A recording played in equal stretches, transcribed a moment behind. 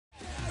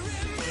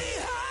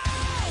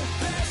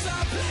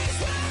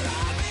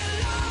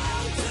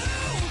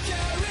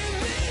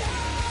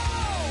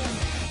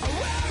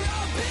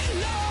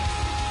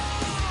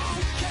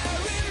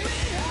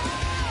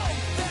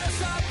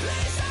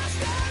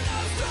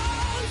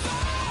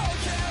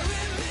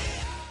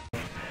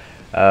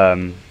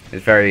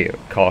It's very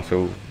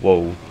castle,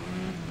 wall,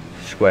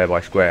 square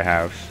by square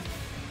house,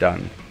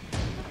 done.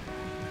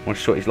 Want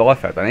to sort his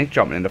life out, don't he?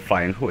 Jumping into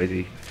flames, what is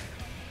he?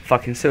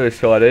 Fucking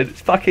suicided.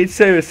 It's fucking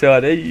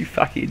suicided, you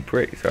fucking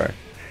prick, sorry.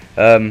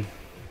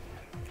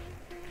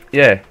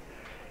 Yeah.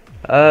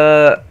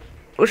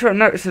 Also I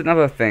noticed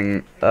another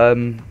thing.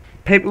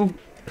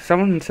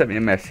 Someone sent me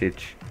a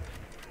message.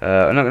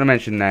 I'm not going to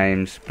mention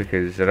names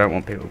because I don't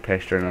want people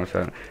pestering or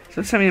something.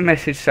 Someone sent me a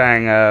message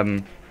saying,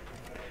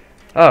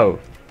 oh,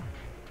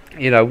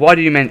 you know, why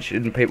do you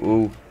mention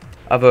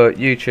other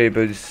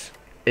YouTubers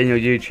in your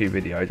YouTube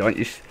videos?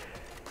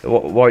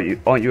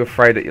 Aren't you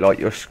afraid that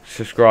your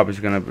subscribers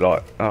are going to be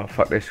like, oh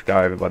fuck this, go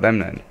over by them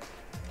then?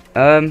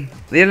 At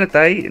the end of the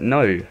day,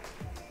 no,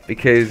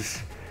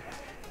 because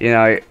you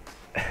know,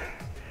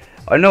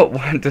 I'm not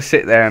one to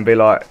sit there and be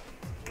like,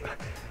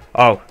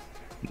 oh,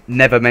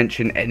 never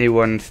mention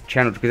anyone's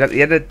channel, because at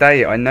the end of the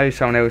day, I know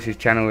someone else's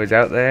channel is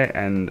out there,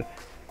 and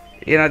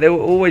you know, there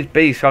will always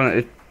be someone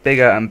that's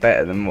bigger and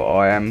better than what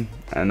I am,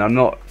 and I'm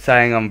not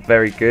saying I'm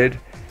very good,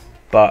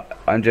 but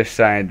I'm just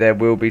saying there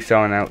will be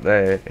someone out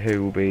there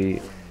who will be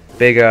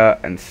bigger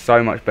and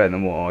so much better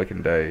than what I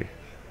can do,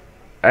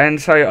 and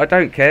so I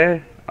don't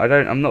care.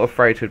 I'm not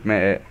afraid to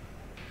admit it.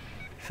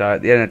 So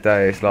at the end of the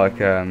day, it's like,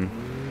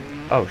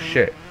 oh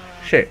shit,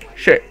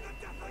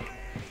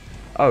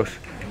 oh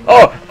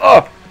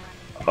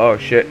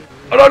shit,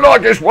 I don't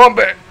like this one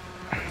bit.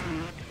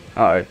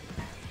 Uh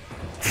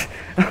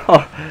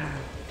oh.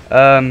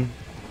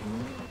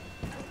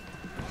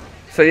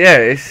 So yeah,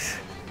 it's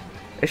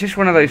just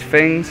one of those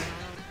things,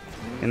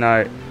 you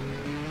know.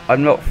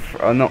 I'm not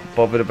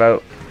bothered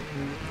about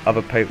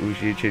other people's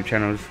YouTube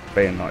channels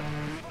being like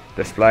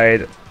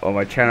displayed on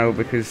my channel,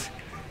 because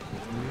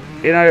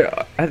you know,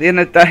 at the end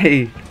of the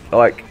day,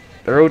 like,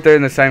 they're all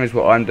doing the same as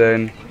what I'm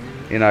doing.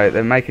 You know,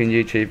 they're making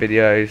YouTube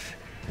videos,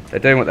 they're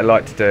doing what they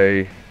like to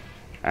do,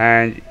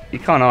 and you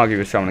can't argue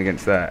with someone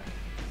against that.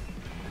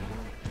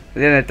 At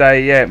the end of the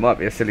day, yeah, it might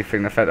be a silly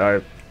thing, the fact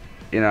that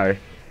you know,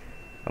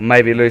 I'm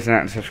maybe losing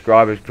out on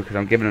subscribers because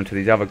I'm giving them to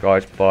these other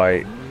guys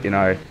by, you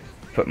know,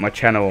 putting my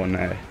channel on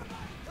there.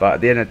 But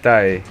at the end of the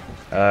day,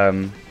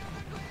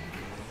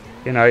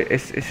 you know,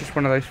 it's just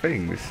one of those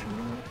things.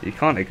 You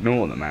can't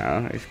ignore the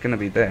matter. It's going to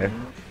be there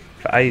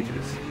for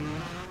ages.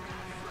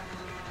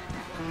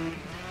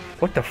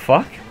 What the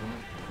fuck?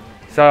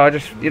 So I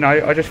just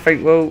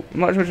think, well,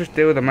 might as well just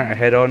deal with the matter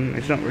head on.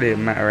 It's not really a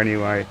matter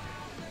anyway.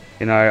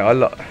 You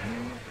know,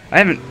 I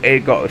haven't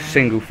got a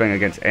single thing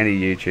against any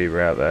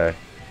YouTuber out there.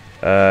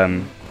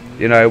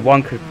 You know,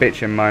 one could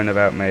bitch and moan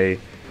about me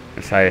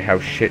and say how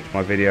shit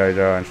my videos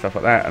are and stuff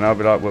like that, and I'll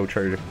be like, well,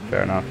 true,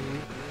 fair enough.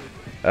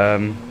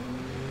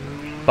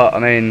 But I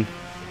mean,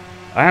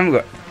 I haven't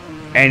got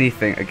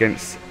anything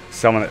against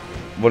someone that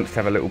wants to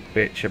have a little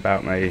bitch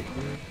about me,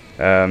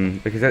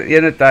 because at the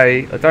end of the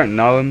day, I don't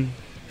know them,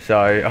 so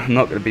I'm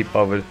not going to be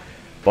bothered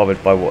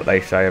by what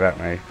they say about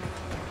me.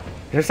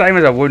 It's the same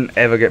as I wouldn't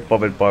ever get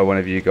bothered by one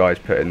of you guys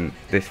putting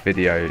this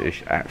video is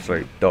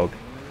absolute dog,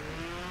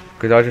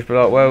 because I'll just be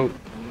like, well,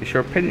 it's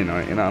your opinion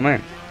on it, you know what I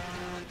mean?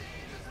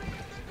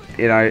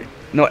 You know,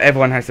 not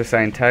everyone has the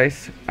same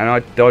taste, and I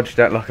dodged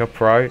that like a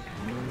pro.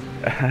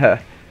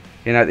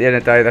 You know, at the end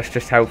of the day, that's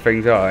just how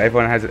things are.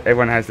 Everyone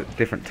has a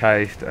different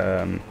taste,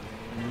 and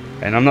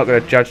I'm not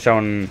going to judge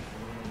someone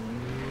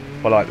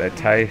by like their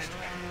taste.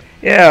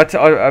 Yeah,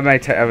 I may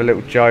have a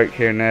little joke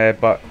here and there,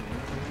 but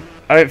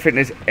I don't think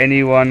there's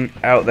anyone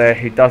out there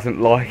who doesn't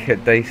like a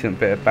decent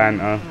bit of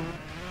banter.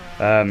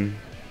 And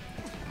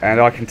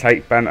I can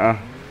take banter.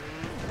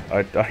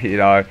 You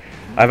know,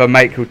 I have a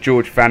mate called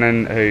George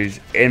Fannin who's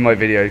in my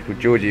videos called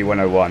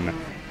Georgie101.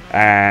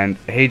 And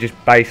he just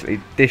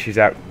basically dishes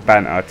out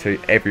banter to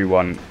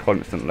everyone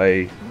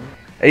constantly.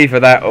 Either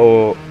that,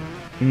 or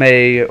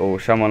me, or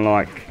someone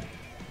like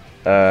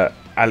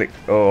Alex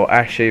or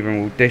Ash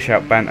even will dish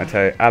out banter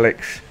to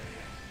Alex.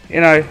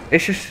 You know,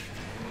 it's just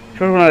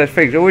one of those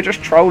things. We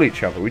just troll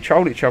each other. We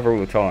troll each other all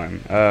the time.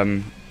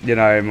 You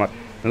know,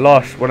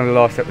 one of the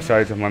last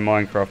episodes of my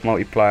Minecraft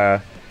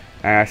multiplayer,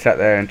 and I sat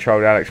there and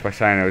trolled Alex by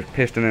saying there was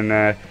piston in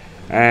there,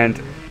 and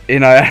you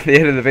know, at the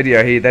end of the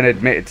video, he then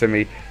admitted to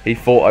me he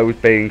thought I was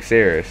being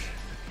serious.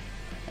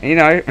 And, you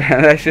know,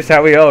 that's just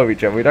how we are with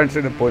each other. We don't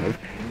see the point of,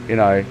 you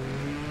know,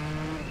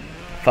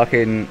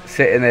 fucking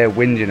sitting there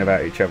whinging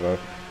about each other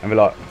and be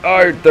like,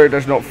 oh, dude,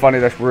 that's not funny,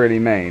 that's really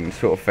mean,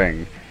 sort of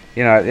thing.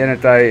 You know, at the end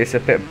of the day, it's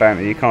a bit of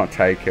banter. You can't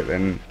take it,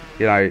 then,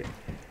 you know,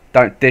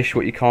 don't dish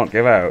what you can't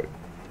give out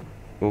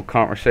or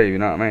can't receive, you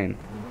know what I mean?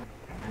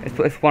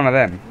 It's one of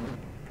them.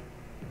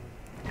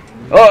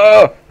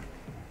 Oh!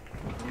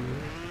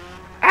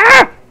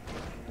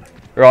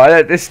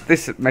 Right, this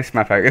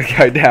map ain't gonna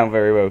go down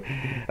very well.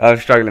 I'm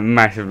struggling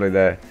massively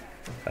there.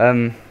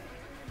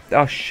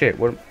 Oh shit!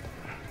 What?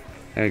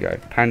 There we go.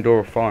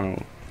 Pandora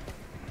final.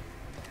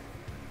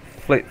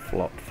 Flip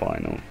flop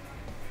final.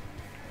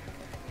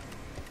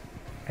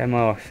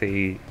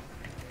 MRC.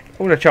 I'm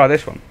gonna try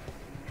this one.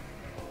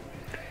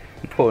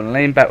 Important.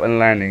 Lean back when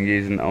landing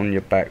using on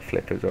your back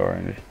flip as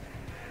orange.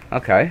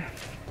 Okay.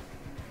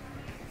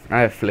 I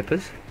have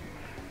flippers.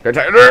 Go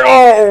take it.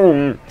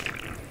 Oh!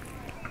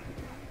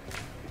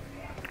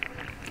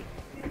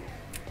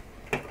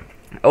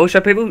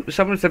 Also,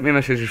 someone sent me a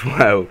message as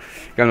well,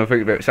 going on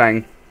thinking about it,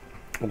 saying,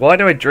 why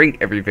do I drink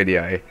every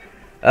video?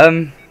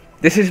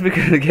 This is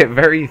because I get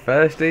very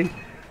thirsty.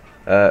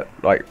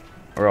 Like,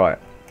 right.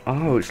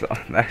 Oh, it's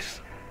like,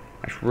 that's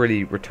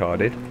really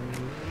retarded.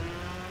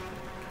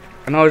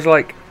 And I was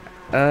like,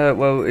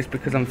 well, it's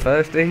because I'm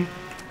thirsty.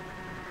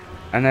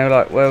 And they were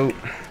like, well,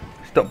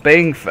 stop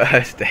being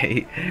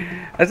thirsty.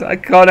 I was like, I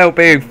can't help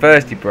being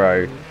thirsty,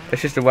 bro.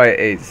 It's just the way it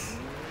is.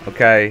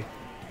 Okay?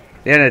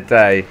 At the end of the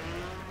day,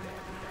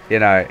 you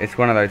know, it's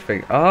one of those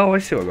things. Oh, I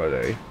see what I've got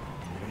to do.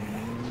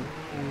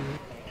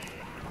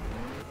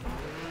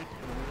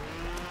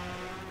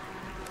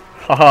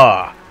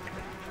 Haha.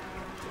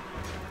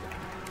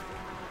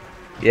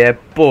 Yeah,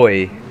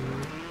 boy.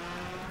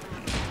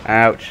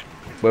 Ouch.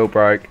 Wheel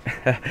broke.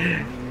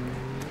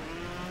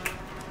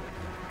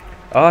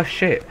 Oh,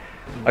 shit.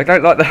 I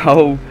don't like the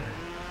whole...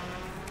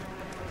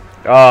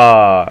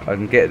 Ah,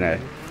 I'm getting there.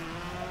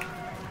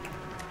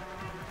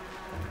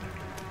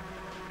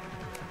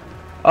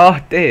 Oh,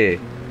 dear.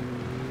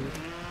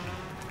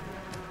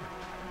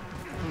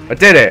 I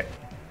did it.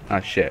 Oh,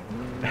 shit.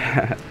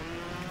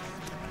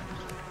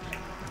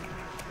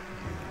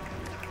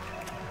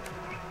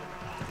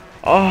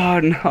 Oh,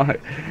 no.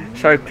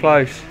 So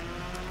close.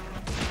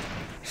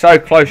 So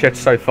close yet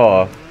so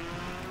far.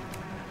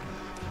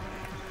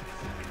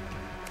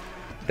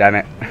 Damn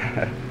it.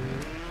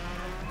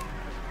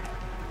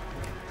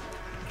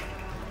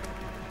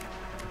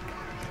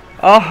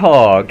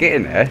 Oh, get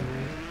in there.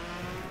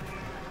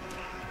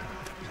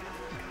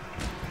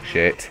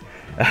 Shit.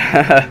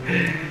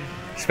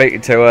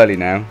 Speaking too early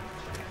now.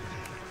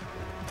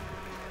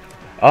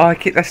 Oh, I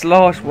kicked this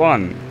last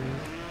one.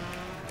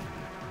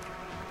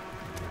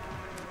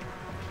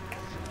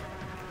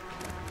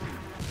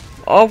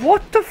 Oh,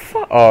 what the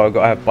fuck? Oh, I've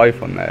got to have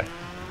both on there.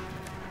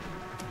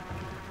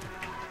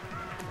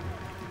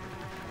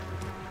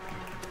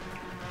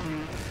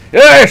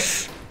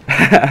 Yes!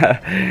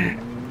 I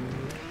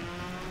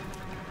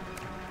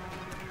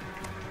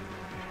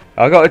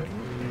got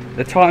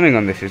the timing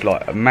on this is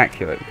like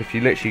immaculate because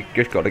you literally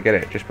just got to get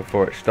it just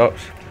before it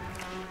stops.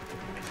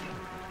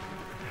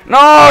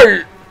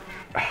 No!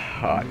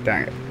 Oh,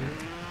 dang it.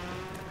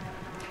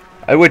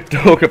 I would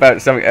talk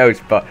about something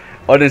else, but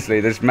honestly,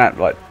 this map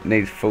like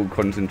needs full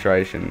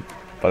concentration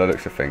by the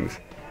looks of things.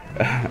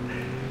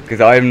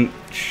 Because I'm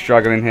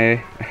struggling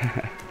here.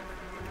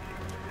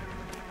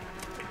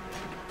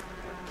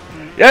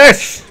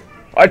 Yes!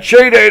 I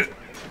cheated!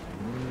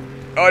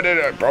 I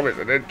didn't, I promise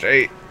I didn't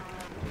cheat.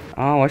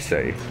 Oh, I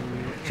see.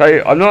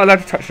 So, I'm not allowed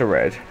to touch the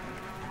red.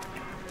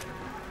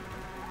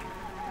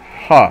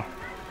 Huh.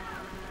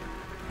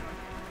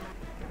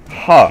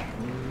 Huh.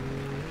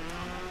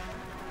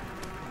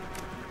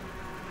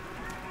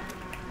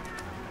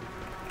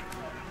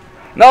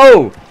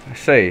 No! I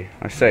see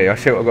what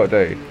I've got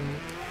to do.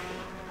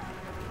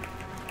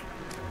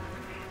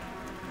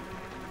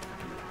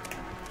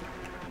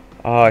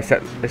 Oh, it's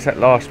that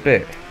last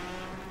bit.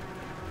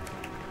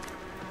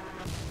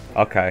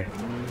 Okay.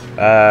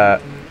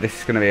 This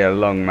is going to be a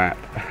long map.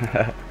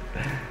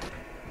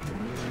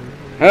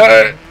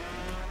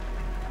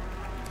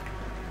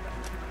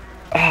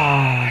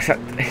 Ah,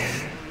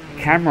 it's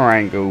camera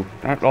angle.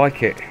 Don't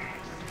like it.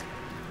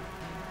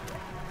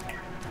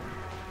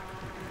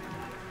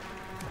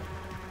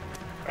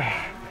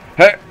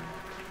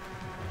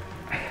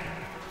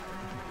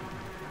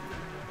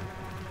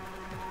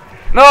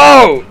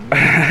 No!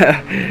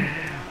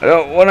 I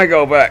don't want to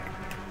go back.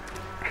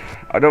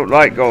 I don't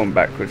like going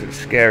backwards. It's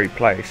a scary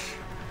place.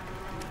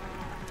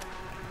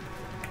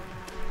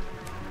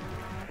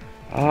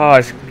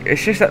 Ah,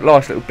 it's just that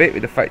last little bit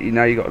with the fact you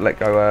know you got to let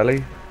go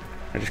early.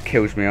 It just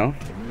kills me off.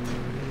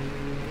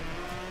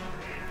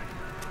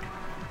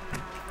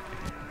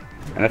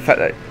 And the fact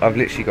that I've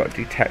literally got to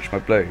detach my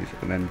blues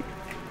and then...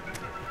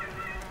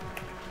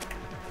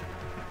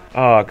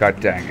 Oh, god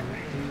dang it.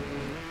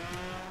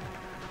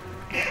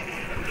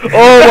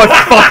 Oh my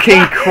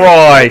fucking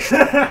Christ!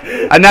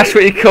 And that's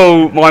what you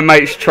call my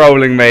mates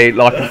trolling me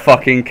like a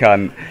fucking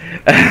cunt.